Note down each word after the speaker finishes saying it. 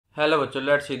Hello बच्चों,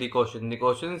 let's see the question. The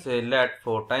question say let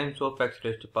 4 times of x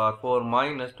raised to power 4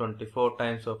 minus 24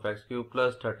 times of x cube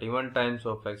plus 31 times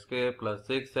of x square plus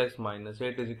 6x minus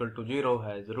 8 is equal to 0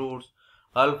 has roots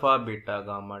alpha, beta,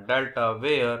 gamma, delta,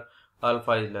 where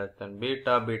alpha is less than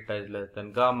beta, beta is less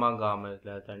than gamma, gamma is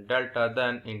less than delta.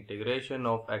 Then integration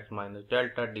of x minus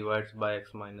delta divides by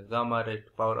x minus gamma raised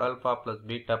to power alpha plus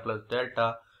beta plus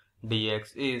delta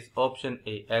dx is option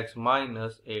A, x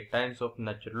minus 8 times of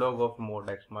natural log of mod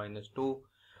x minus 2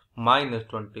 minus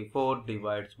 24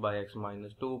 divides by x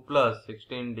minus 2 plus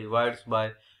 16 divides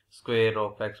by square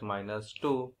of x minus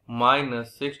 2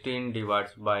 minus 16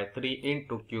 divides by 3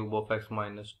 into cube of x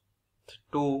minus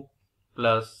 2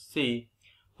 plus c.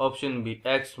 Option B,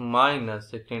 x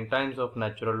minus 16 times of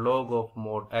natural log of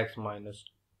mod x minus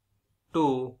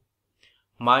 2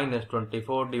 minus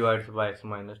 24 divides by x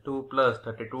minus 2 plus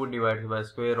 32 divides by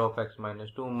square of x minus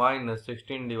 2 minus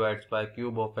 16 divides by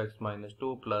cube of x minus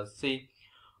 2 plus c.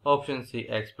 Option C,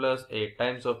 x plus 8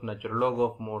 times of natural log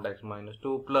of mod x minus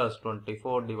 2 plus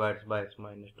 24 divides by x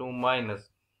minus 2 minus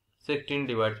 16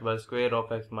 divides by square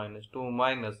of x minus 2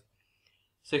 minus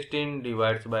 16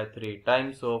 divides by 3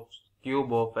 times of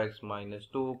cube of x minus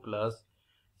 2 plus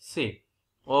c.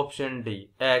 Option D,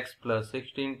 x plus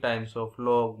 16 times of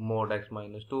log mod x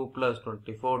minus 2 plus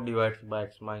 24 divides by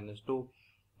x minus 2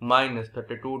 minus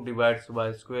 32 divides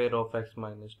by square of x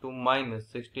minus 2 minus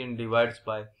 16 divides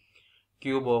by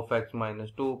cube of x minus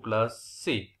 2 plus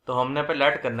सी. तो हमने पहले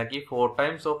add करना कि 4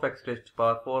 times of x raise to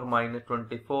power 4 minus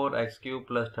 24 x cube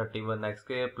plus 31 x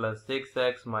square plus 6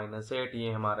 x minus 8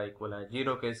 ये हमारा equal है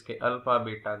 0 के. इसके अल्फा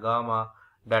बीटा गामा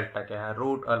डेल्टा क्या है,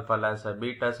 रूट अल्फा लेस है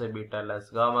बीटा से, बीटा लेस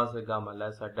गामा से, गामा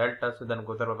लेस है डेल्टा से. देन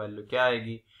को तरफ वैल्यू क्या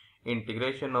आएगी,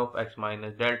 integration of x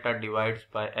minus delta divides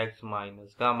bye x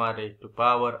minus gamma raise to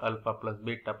power alpha plus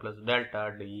beta plus delta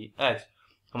D x.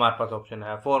 हमारे पास ऑप्शन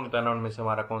है फॉर्म टर्न में से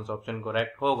हमारा कौन सा ऑप्शन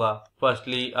करेक्ट होगा.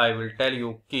 Firstly I will tell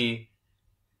you की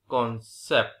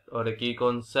कॉन्सेप्ट, और की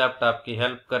कॉन्सेप्ट आपकी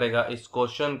हेल्प करेगा इस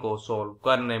क्वेश्चन को सॉल्व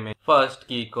करने में. फर्स्ट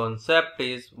की concept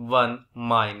is 1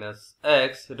 minus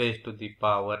x raise to the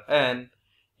power n.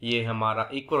 ये हमारा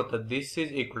इक्वल होता है, दिस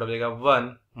इज इक्वल हो जाएगा 1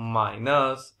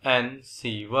 minus N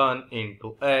C 1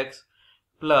 into x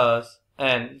plus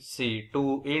N C 2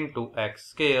 into x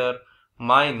square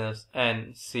minus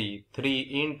nc3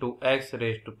 into x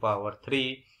raised to power 3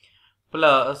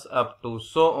 plus up to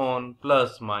so on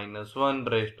plus minus 1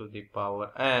 raised to the power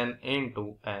n into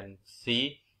nc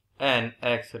n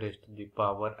x raised to the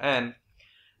power n.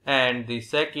 And the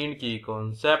second key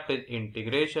concept is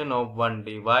integration of 1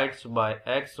 divides by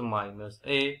x minus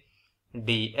a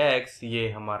dx.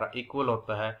 ये हमारा equal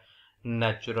होता है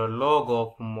natural log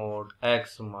of mode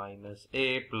x minus A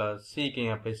plus सी के.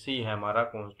 यहाँ पे c है हमारा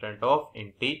constant of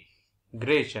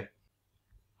integration.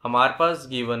 हमारे पास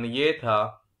गिवन ये था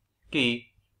कि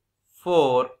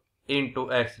 4 into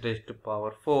x raise to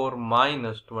power 4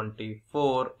 minus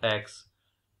 24 x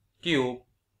cube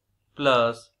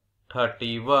plus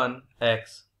 31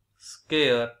 x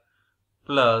square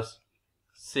plus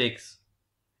 6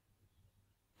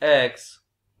 x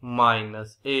minus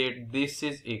 8 this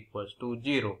is equal to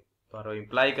 0. तो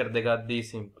इंप्लाई कर देगा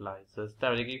this implies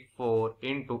 4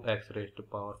 into x raise to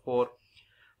power 4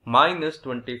 minus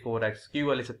 24 x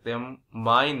cube लिख सकते हैं हम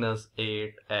minus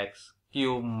 8 x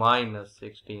cube minus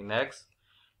 16 x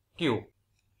cube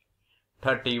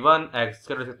 31 x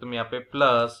कर सकते हैं यहाँ पे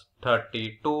प्लस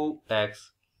 32 एक्स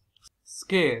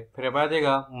स्क्वायर, फिर आ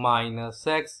जाएगा माइनस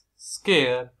एक्स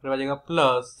स्क्वायर, फिर आ जाएगा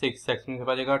प्लस 6 एक्स, फिर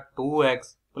आ जाएगा 2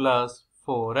 x plus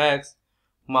 4x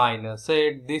minus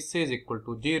 8 this is equal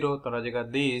to 0. तो आ जाएगा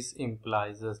दिस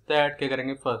इम्प्लाइज दैट. क्या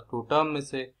करेंगे, फर्स्ट टू टर्म में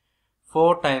से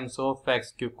 4 टाइम्स ऑफ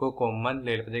एक्स क्यूब को कॉमन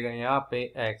ले जाएगा यहाँ पे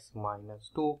x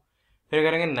माइनस 2. फिर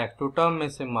करेंगे नेक्स्ट टू टर्म में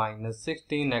से माइनस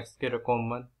 16 एक्स के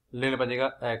कॉमन ले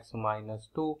जाएगा x माइनस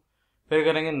 2. फिर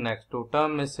करेंगे नेक्स्ट टू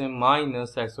टर्म में से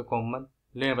माइनस एक्स कॉमन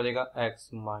ले जाएगा x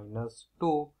माइनस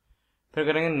 2. फिर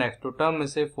करेंगे नेक्स्ट टू टर्म में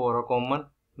से 4 कॉमन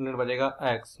ले जाएगा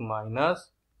x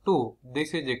minus 2.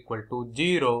 This is equal to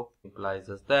 0 implies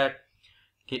that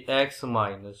कि x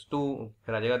माइनस 2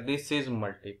 फिर आ जाएगा दिस इज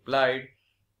मल्टीप्लाइड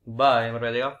बाय हमारा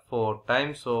आ जाएगा 4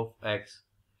 times of x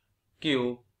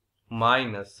cube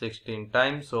minus 16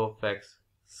 times of x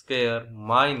square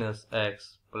minus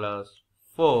x plus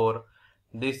 4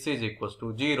 this is equal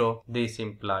to 0. This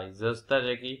implies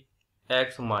that कि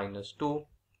x minus 2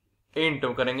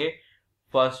 into करेंगे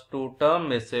first to term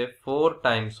में से 4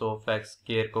 times of x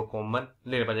square को common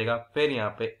ले बचेगा, फिर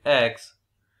यहाँ पे x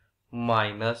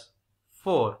माइनस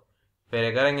 4.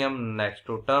 फिर करेंगे हम नेक्स्ट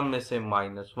टू टर्म में से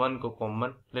माइनस 1 को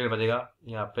कॉमन ले बचेगा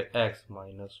यहाँ पे x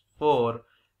माइनस 4.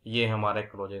 ये हमारा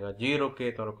इक्वल हो जाएगा 0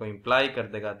 के, तो को इम्प्लाई कर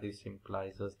देगा दिस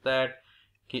इम्प्लाइज दैट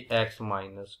कि x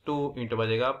माइनस 2 इंटू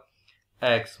बजेगा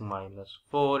x माइनस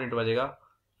 4 इंटू बजेगा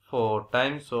 4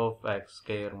 times of x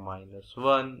square minus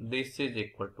 1 this is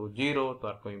equal to 0। तो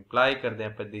आपको इम्प्लाई कर दें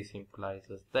यहाँ पे दिस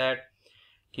इम्प्लाइज दैट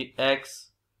कि x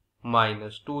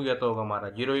माइनस 2 या तो होगा हमारा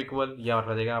 0 इक्वल, या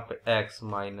मतलब देगा यहाँ पे x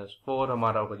माइनस 4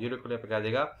 हमारा होगा 0 इक्वल, यहाँ पे क्या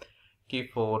देगा कि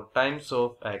 4 टाइम्स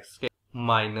ऑफ x के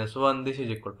minus 1 this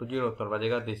is equal to 0। तो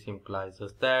बजेगा दिस इम्प्लाइज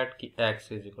दैट कि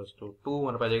x इज इक्वल टू 2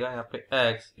 और बजेगा यहाँ पे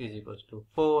x इज इक्वल टू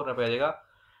 4 और बजेगा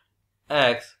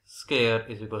x square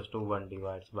is equal to 1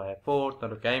 divides bye 4।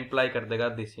 तो क्या इम्प्लाई कर देगा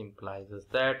दिस इम्प्लाइज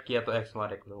दैट कि या तो x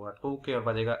हमारे इक्वल होगा 2 के और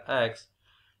बजेगा x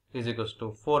इज इक्वल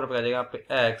टू 4 और बजेगा यहाँ पे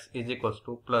x is equal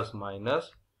two plus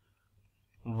minus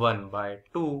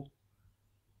 1/2।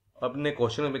 अपने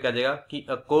क्वेश्चन में भी क्या देगा कि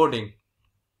अकॉर्डिंग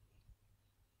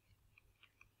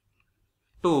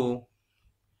टू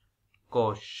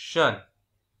क्वेश्चन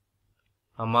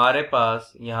हमारे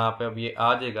पास यहाँ पे अब ये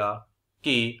आ जाएगा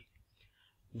कि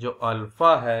जो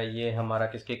अल्फा है ये हमारा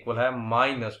किसके इक्वल है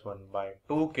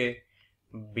 -1/2 के,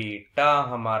 बीटा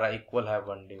हमारा इक्वल है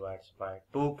 1 डिवाइड्स बाय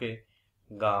 2 के,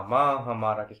 गामा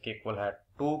हमारा किसके इक्वल है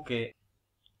 2 के,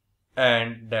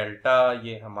 एंड डेल्टा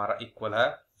ये हमारा इक्वल है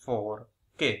 4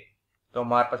 के। तो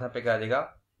हमारे पास यहाँ पे क्या आ जाएगा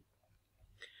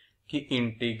कि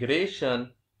integration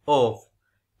of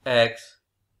x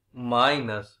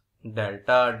minus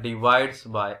delta divides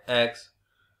bye x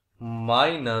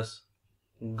minus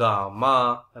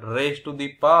gamma rays to the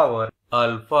power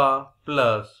alpha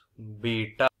plus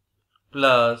beta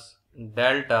plus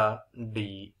delta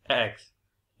dx,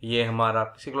 ये हमारा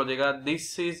किसी को हो जाएगा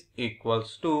दिस इज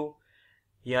इक्वल्स टू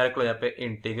यहाँ पे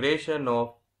integration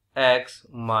of x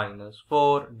minus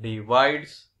 4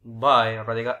 divides bye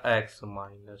हो जाएगा x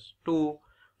माइनस 2,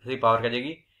 इसी पावर क्या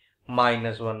जाएगी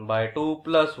 -1/2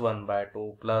 प्लस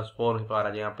 1/2 प्लस 4 पावर आ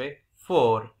जाएगा यहाँ पे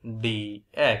 4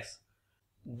 dx।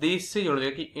 दिस से जुड़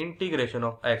जाएगा कि integration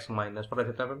of x minus 4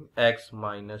 x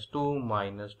minus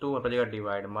 2 और जाएगा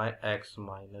डिवाइड बाय x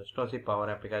माइनस 2, इसी पावर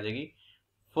यहाँ पे क्या जाएगी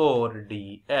 4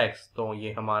 dx। तो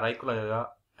ये हमारा इक्वल हो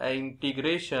जाएगा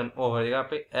इंटीग्रेशन हो जाएगा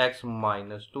पे x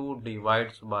minus 2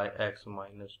 divides bye x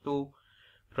minus 2,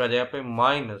 फिर आ जाएगा पे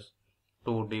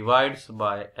 -2 डिवाइड्स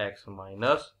बाय x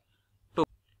माइनस 2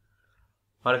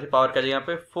 और ऐसी पावर क्या जाएगा यहाँ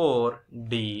पे 4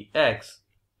 dx।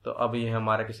 तो अब ये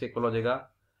हमारा किसके इक्वल हो जाएगा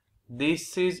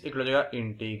दिस इज इक्वल हो जाएगा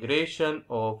इंटीग्रेशन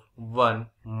ऑफ 1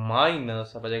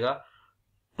 माइनस अब आ जाएगा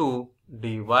 2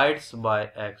 डिवाइड्स बाय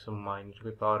x माइनस 2 की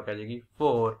पावर क्या जाएगी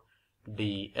 4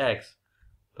 dx।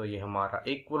 तो ये हमारा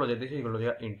इक्वल हो जाएगा इक्वल हो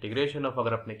जाएगा इंटीग्रेशन ऑफ,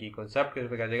 अगर अपने की कॉन्सेप्ट के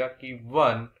क्या जाएगा कि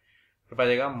 1 तो आ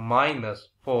जाएगा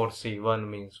 -4c 1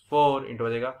 मीन्स 4 इंटू आ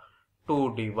जाएगा 2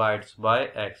 डिवाइड्स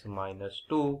बाय x माइनस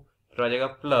 2, फिर आ जाएगा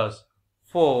प्लस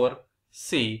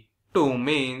 4c 2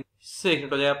 मीन्स 6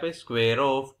 इंटू आ जाएगा पे square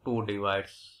of 2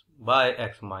 divides bye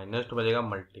x minus 2 आ जाएगा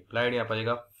मल्टीप्लाइड यहाँ पर आ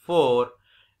जाएगा 4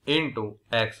 इंटू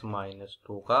x माइनस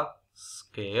 2 का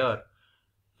स्क्वायर,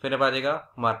 फिर आ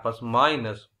जाएगा हमारे पास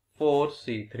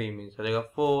 -4c3 मीन्स आ जाएगा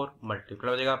 4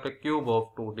 मल्टीप्लाई हो जाएगा यहाँ पे cube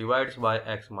of 2 divides bye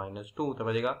x minus 2, तो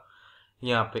बचेगा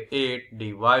यहाँ पे 8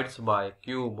 divides bye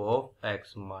cube of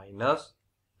x minus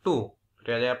 2, फिर आ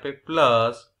जाएगा यहाँ पे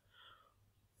प्लस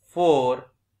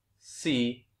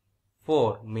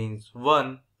 4c4 मीन्स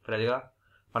 1, फिर आ जाएगा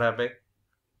और यहाँ पे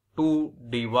 2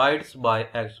 divides bye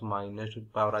x minus 2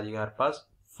 power आ जाएगा हमारे पास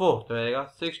 4, तो आ जाएगा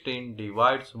 16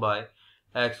 divides bye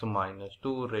x minus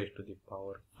 2 raise to the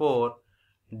power 4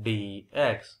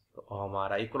 dx। तो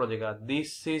हमारा इक्वल हो जाएगा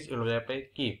दिस इज इक्वल हो जाएगा पे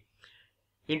कि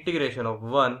इंटीग्रेशन ऑफ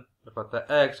 1 पता है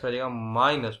x हो जाएगा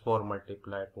 -4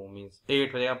 मल्टीप्लाई 2 मीन्स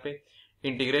 8 हो जाएगा पे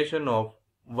integration of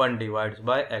 1 divides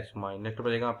bye x minus 2 हो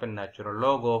जाएगा पे natural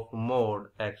log of mode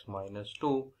x minus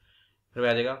 2, फिर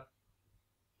आ जाएगा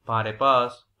हमारे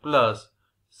पास प्लस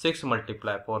 6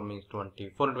 मल्टीप्लाई 4 मीन्स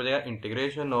 24 हो जाएगा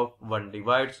integration of 1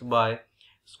 divides bye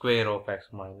square of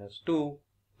x minus 2,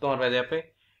 तो हमारे पास यहाँ पे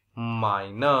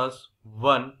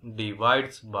 -1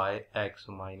 डिवाइड्स बाय x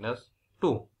माइनस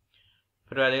 2,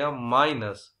 फिर आ जाएगा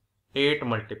 -8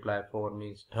 मल्टीप्लाई 4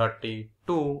 मीन्स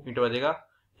 32 इंटू आ जाएगा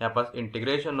यहाँ पास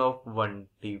integration of 1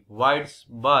 divides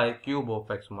bye cube of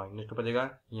x minus 2 बचेगा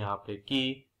यहाँ पे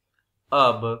कि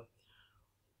अब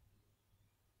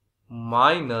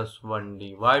 -1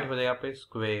 डिवाइड हो जाएगा पे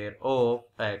square of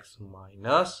x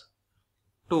minus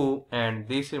 2 and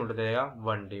this हो जाएगा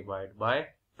 1 डिवाइड बाय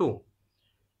 2,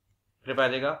 फिर आ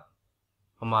जाएगा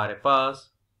हमारे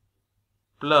पास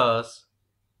प्लस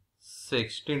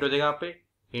 16 हो जाएगा यहाँ पे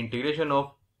integration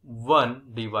of 1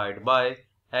 divide by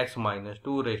x minus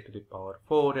 2 raise to the power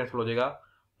 4 हो जाएगा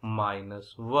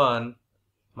 -1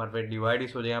 हमारे पे डिवाइड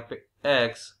इस हो जाएगा यहाँ पे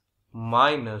x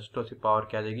माइनस 2 की पावर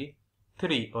क्या आ जाएगी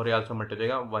 3 और ये आल्सो मल्टी हो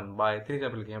जाएगा 1/3 से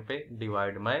फिर यहाँ पे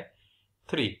डिवाइड बाय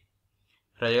 3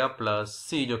 रहेगा प्लस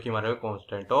c जो कि हमारे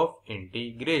कांस्टेंट ऑफ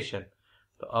इंटीग्रेशन।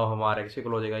 तो अब हमारा x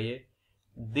इक्वल हो जाएगा ये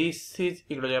दिस इज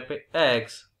इक्वल हो जाएगा पे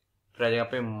x फिर आ जाएगा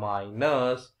पे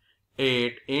minus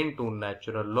 8 into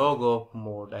natural log of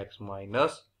mode x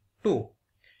minus 2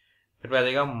 फिर आ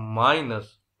जाएगा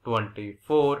minus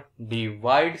 24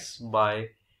 divides bye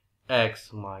x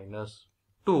minus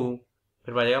 2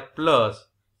 फिर आ जाएगा plus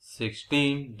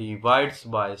 16 divides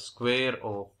bye square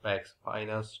of x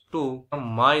minus 2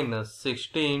 minus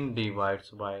 16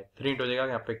 divides bye 3 हो जाएगा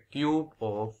यहाँ पे cube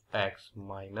of x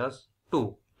minus 2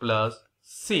 plus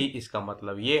c। इसका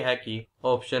मतलब ये है कि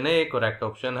ऑप्शन ए करेक्ट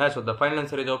ऑप्शन है। So the final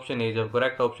answer is option A is a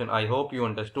correct option. I hope you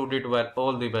understood it well.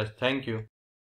 All the best. Thank you.